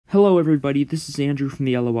Hello everybody, this is Andrew from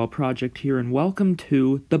the LOL Project here, and welcome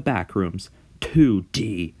to the Backrooms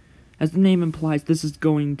 2D. As the name implies, this is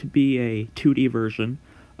going to be a 2D version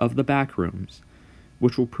of the Backrooms,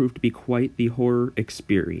 which will prove to be quite the horror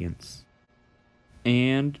experience.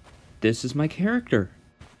 And this is my character.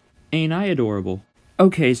 Ain't I adorable?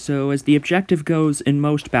 Okay, so as the objective goes in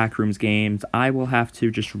most Backrooms games, I will have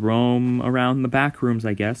to just roam around the Backrooms,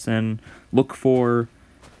 I guess, and look for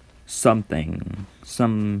something.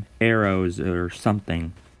 Some arrows or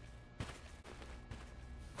something.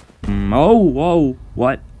 Oh, whoa,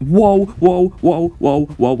 what? Whoa, whoa, whoa, whoa, whoa,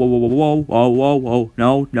 whoa, whoa, whoa, whoa, whoa,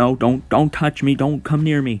 whoa, no, don't touch me, don't come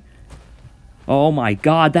near me. Oh my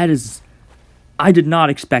god, that is... I did not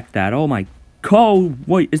expect that, oh my... Oh,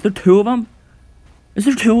 wait, is there two of them? Is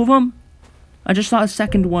there two of them? I just saw a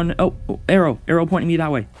second one. Oh, arrow pointing me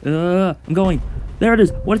that way. I'm going. There it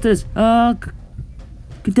is. What is this?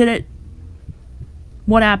 Did it?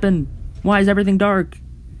 What happened? Why is everything dark?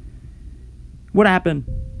 What happened?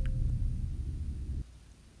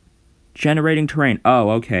 Generating terrain.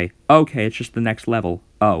 Oh, okay. Okay, it's just the next level.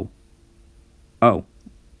 Oh.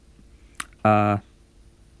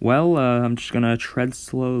 Well, I'm just gonna tread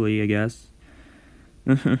slowly, I guess.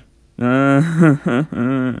 This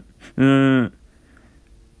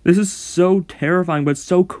is so terrifying, but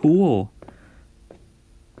so cool.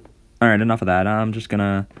 Alright, enough of that. I'm just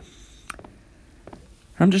gonna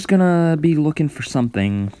be looking for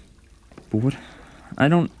something. But what? I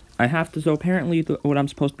have to, so apparently what I'm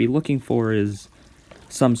supposed to be looking for is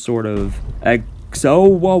some sort of oh,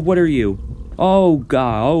 whoa, what are you? Oh,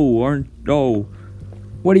 God, oh,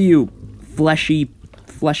 what are you? Fleshy,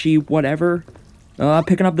 whatever?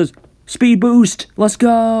 Picking up this speed boost, let's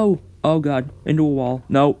go! Oh, God, into a wall,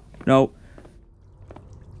 no.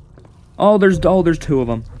 Oh, there's two of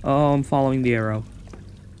them. Oh, I'm following the arrow.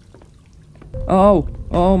 Oh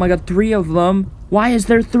my god, 3 of them. Why is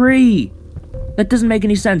there 3? That doesn't make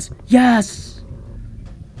any sense. Yes!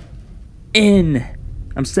 In.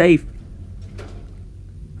 I'm safe.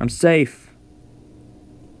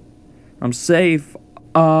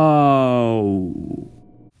 Oh.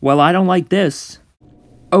 Well, I don't like this.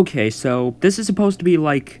 Okay, so this is supposed to be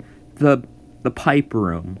like the pipe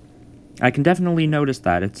room. I can definitely notice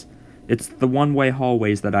that. It's the one-way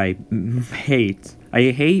hallways that I hate.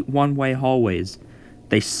 I hate one-way hallways.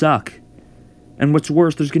 They suck. And what's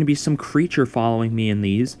worse, there's gonna be some creature following me in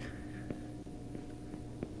these.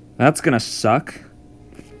 That's gonna suck.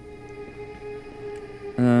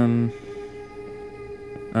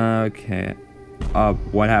 Okay.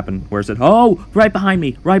 What happened? Where's it? Oh! Right behind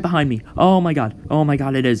me! Oh my god,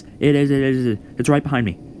 it is. It's right behind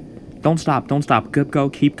me. Don't stop.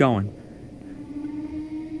 Keep going.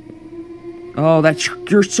 Oh,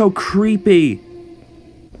 you're so creepy.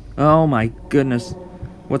 Oh my goodness.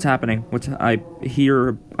 What's happening? I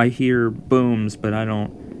hear booms, but I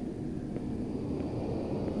don't...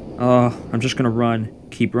 Oh, I'm just gonna run.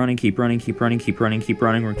 Keep running.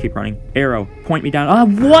 Arrow, point me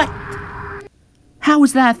down. What? How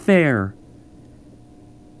is that fair?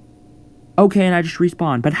 Okay, and I just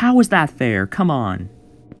respawned, but how is that fair? Come on.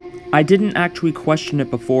 I didn't actually question it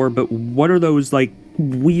before, but what are those, like,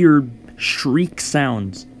 weird shriek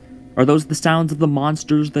sounds? Are those the sounds of the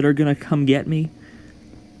monsters that are gonna come get me?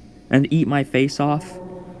 And eat my face off?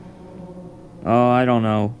 Oh, I don't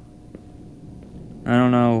know.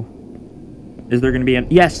 Is there gonna be an...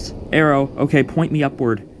 Yes! Arrow. Okay, point me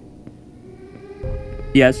upward.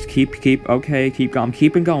 Yes, okay, I'm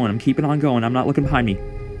keeping going. I'm keeping on going. I'm not looking behind me.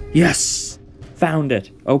 Yes! Found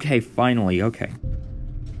it. Okay, finally, okay.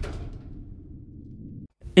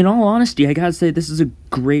 In all honesty, I gotta say, this is a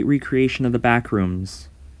great recreation of the Backrooms.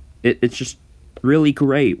 It's just really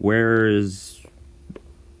great, whereas...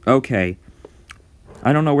 Okay.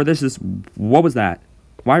 I don't know where this is... What was that?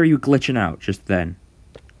 Why are you glitching out just then?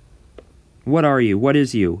 What are you? What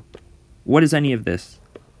is you? What is any of this?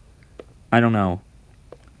 I don't know.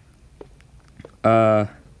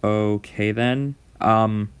 Okay then.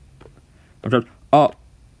 I'm just... Oh,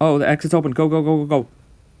 the exit's open. Go.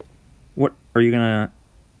 What are you gonna...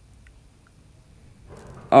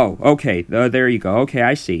 Oh, okay. There you go. Okay,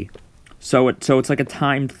 I see. So it's like a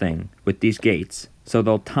timed thing with these gates. So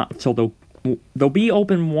they'll be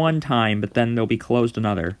open one time, but then they'll be closed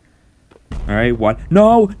another. All right. What?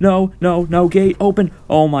 No. Gate open.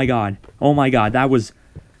 Oh my god. That was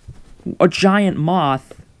a giant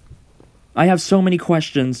moth. I have so many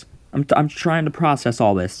questions. I'm trying to process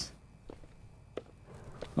all this.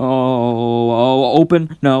 Oh,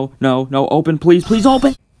 open. No, open, please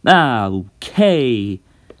open. Okay.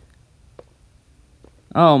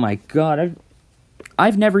 Oh my god,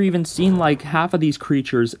 I've never even seen, like, half of these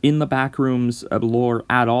creatures in the Backrooms lore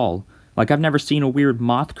at all. Like, I've never seen a weird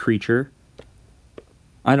moth creature.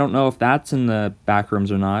 I don't know if that's in the Backrooms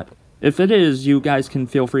or not. If it is, you guys can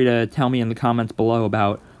feel free to tell me in the comments below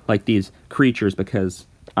about, like, these creatures, because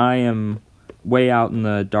I am way out in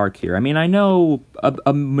the dark here. I mean, I know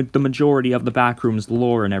the majority of the Backrooms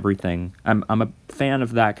lore and everything. I'm a fan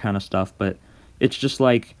of that kind of stuff, but it's just,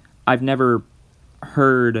 like, I've never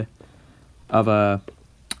heard of a...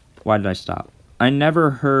 Why did I stop? I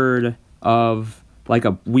never heard of, like,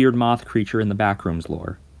 a weird moth creature in the Backrooms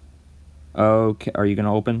lore. Okay, are you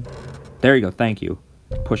gonna open? There you go, thank you.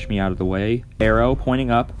 Push me out of the way. Arrow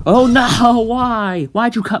pointing up. Oh no, why?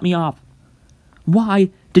 Why'd you cut me off? Why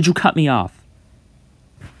did you cut me off?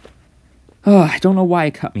 Oh, I don't know why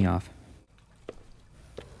it cut me off.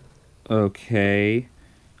 Okay.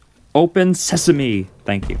 Open sesame.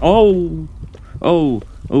 Thank you. Oh! Oh!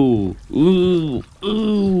 Ooh! Ooh!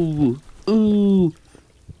 Ooh! Ooh!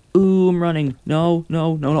 Ooh, I'm running. No,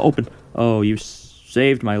 no, no, no, open. Oh, you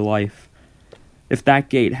saved my life. If that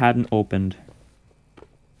gate hadn't opened...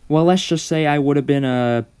 Well, let's just say I would have been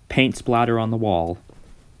a paint splatter on the wall.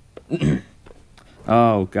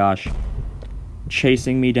 Oh, gosh.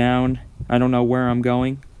 Chasing me down. I don't know where I'm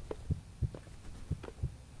going.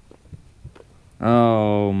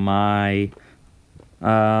 Oh, my...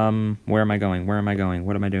 where am I going? Where am I going?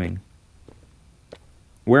 What am I doing?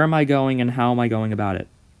 Where am I going and how am I going about it?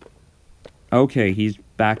 Okay, he's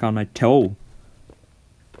back on my toe.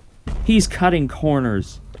 He's cutting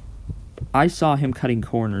corners. I saw him cutting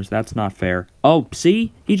corners. That's not fair. Oh,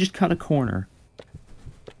 see? He just cut a corner.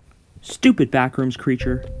 Stupid Backrooms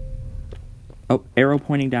creature. Oh, arrow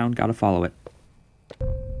pointing down. Gotta follow it.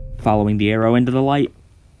 Following the arrow into the light.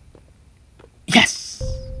 Yes!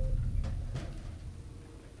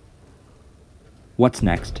 What's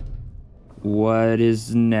next? What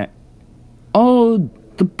is next? Oh,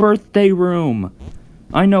 the birthday room.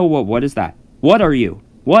 I know what is that? What are you?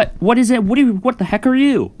 What is it? What the heck are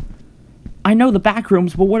you? I know the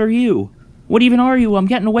Backrooms, but what are you? What even are you? I'm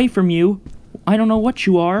getting away from you. I don't know what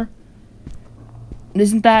you are.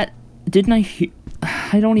 Isn't that... Didn't I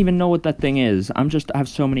I don't even know what that thing is. I have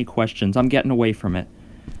so many questions. I'm getting away from it.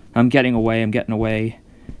 I'm getting away.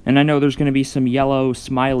 And I know there's going to be some yellow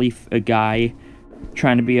smiley guy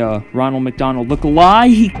trying to be a Ronald McDonald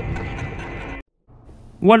look-alike.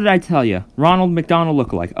 What did I tell you? Ronald McDonald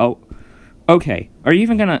look-alike. Oh, okay. Are you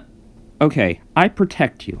even gonna... Okay, I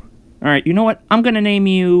protect you. Alright, you know what? I'm gonna name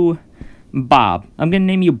you... Bob. I'm gonna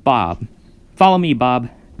name you Bob. Follow me, Bob.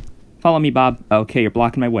 Follow me, Bob. Okay, you're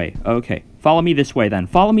blocking my way. Okay. Follow me this way, then.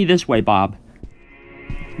 Follow me this way, Bob.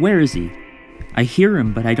 Where is he? I hear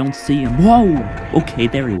him, but I don't see him. Whoa! Okay,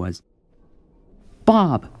 there he was.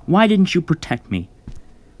 Bob, why didn't you protect me?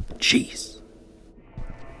 Jeez.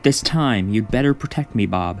 This time, you'd better protect me,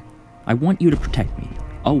 Bob. I want you to protect me.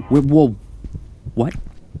 Oh, whoa. What?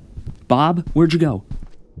 Bob, where'd you go?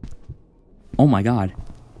 Oh my god.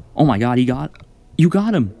 Oh my god, you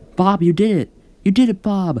got him. Bob, you did it. You did it,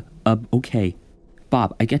 Bob. Okay.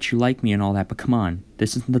 Bob, I get you like me and all that, but come on.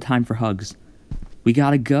 This isn't the time for hugs. We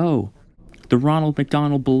gotta go. The Ronald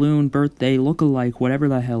McDonald balloon birthday look-alike, whatever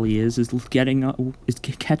the hell he is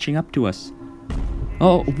catching up to us.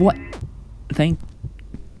 Oh, what?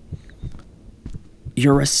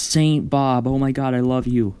 You're a saint, Bob. Oh my god, I love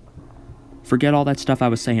you. Forget all that stuff I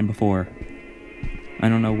was saying before. I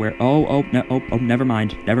don't know where... Oh, never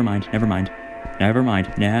mind. Never mind. I'm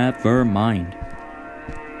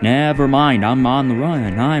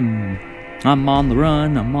on the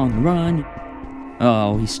run. I'm on the run.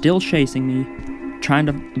 Oh, he's still chasing me. Trying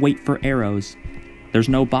to wait for arrows. There's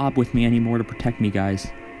no Bob with me anymore to protect me, guys.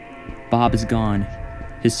 Bob is gone.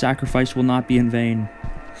 His sacrifice will not be in vain.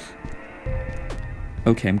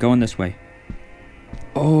 Okay, I'm going this way.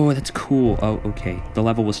 Oh, that's cool. Oh, okay. The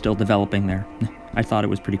level was still developing there. I thought it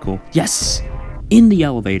was pretty cool. Yes! In the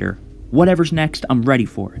elevator. Whatever's next, I'm ready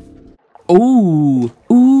for it. Ooh,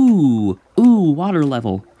 water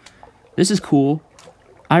level. This is cool.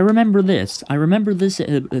 I remember this.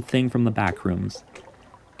 Thing from the Backrooms.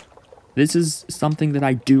 This is something that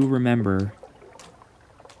I do remember.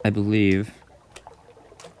 I believe.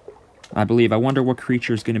 I wonder what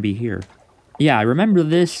creature's gonna be here. Yeah, I remember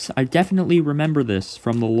this. I definitely remember this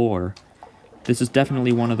from the lore. This is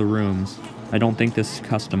definitely one of the rooms. I don't think this is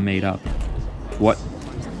custom made up. What?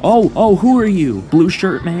 Oh, who are you? Blue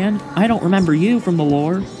shirt man? I don't remember you from the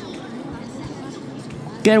lore.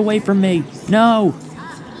 Get away from me. No!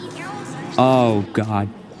 Oh, God.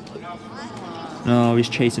 No, he's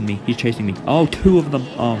chasing me. Oh, two of them.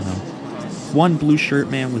 Oh, no. One blue shirt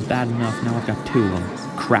man was bad enough. Now I've got two of them.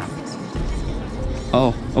 Crap.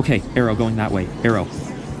 Oh, okay, arrow going that way. Arrow.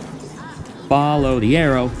 Follow the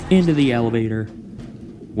arrow into the elevator.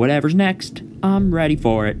 Whatever's next, I'm ready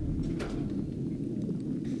for it.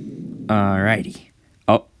 Alrighty.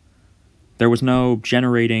 Oh, there was no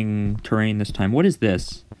generating terrain this time. What is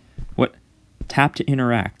this? What? Tap to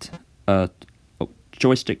interact. Oh,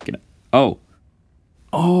 joystick. Oh.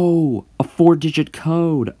 Oh, a 4-digit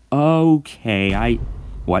code. Okay,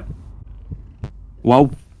 what?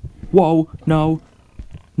 Whoa. Whoa, no.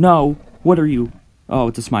 No, what are you? Oh,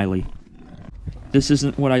 it's a smiley. This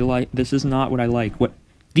isn't what I like. This is not what I like. What?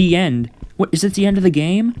 The end? What, is it the end of the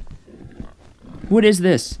game? What is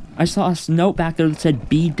this? I saw a note back there that said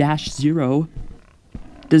B-0.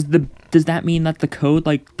 Does that mean that the code,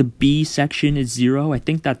 like, the B section is 0? I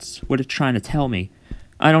think that's what it's trying to tell me.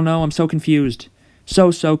 I don't know, I'm so confused.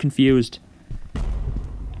 So confused.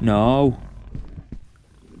 No.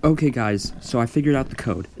 Okay, guys, so I figured out the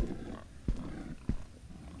code.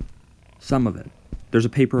 Some of it. There's a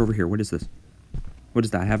paper over here. What is this? What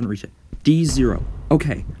is that? I haven't reached it. D0.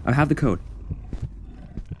 Okay, I have the code.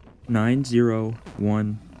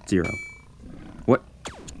 9010. What?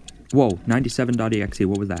 Whoa, 97.exe.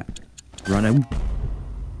 What was that? Run.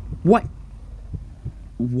 What?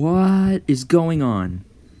 What is going on?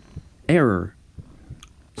 Error.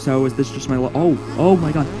 So is this just my oh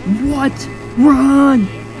my god. What? Run!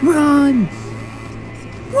 Run!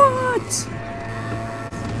 What?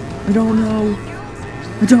 I don't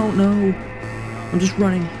know. I'm just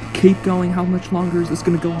running. Keep going. How much longer is this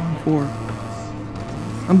gonna go on for?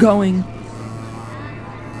 I'm going.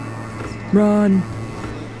 Run.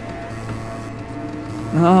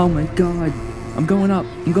 Oh my god. I'm going up.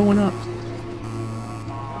 Going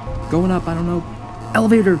up, I don't know.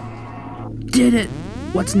 Elevator! Did it!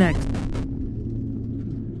 What's next?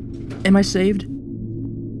 Am I saved?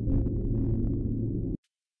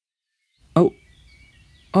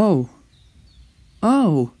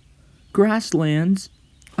 Oh. Grasslands.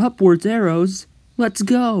 Upwards arrows. Let's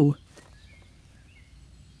go.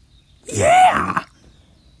 Yeah!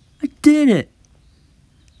 I did it!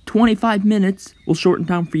 25 minutes will shorten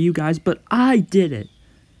time for you guys, but I did it.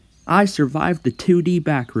 I survived the 2D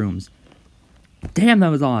Backrooms. Damn, that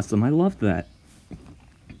was awesome. I loved that.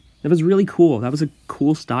 That was really cool. That was a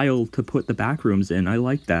cool style to put the Backrooms in. I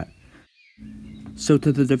liked that. So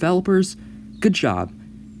to the developers, good job.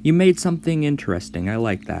 You made something interesting. I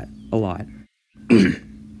like that a lot.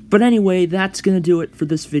 But anyway, that's gonna do it for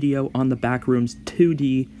this video on the Backrooms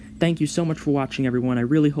 2D. Thank you so much for watching, everyone. I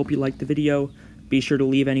really hope you liked the video. Be sure to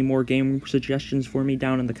leave any more game suggestions for me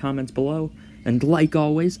down in the comments below. And like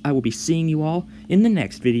always, I will be seeing you all in the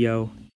next video.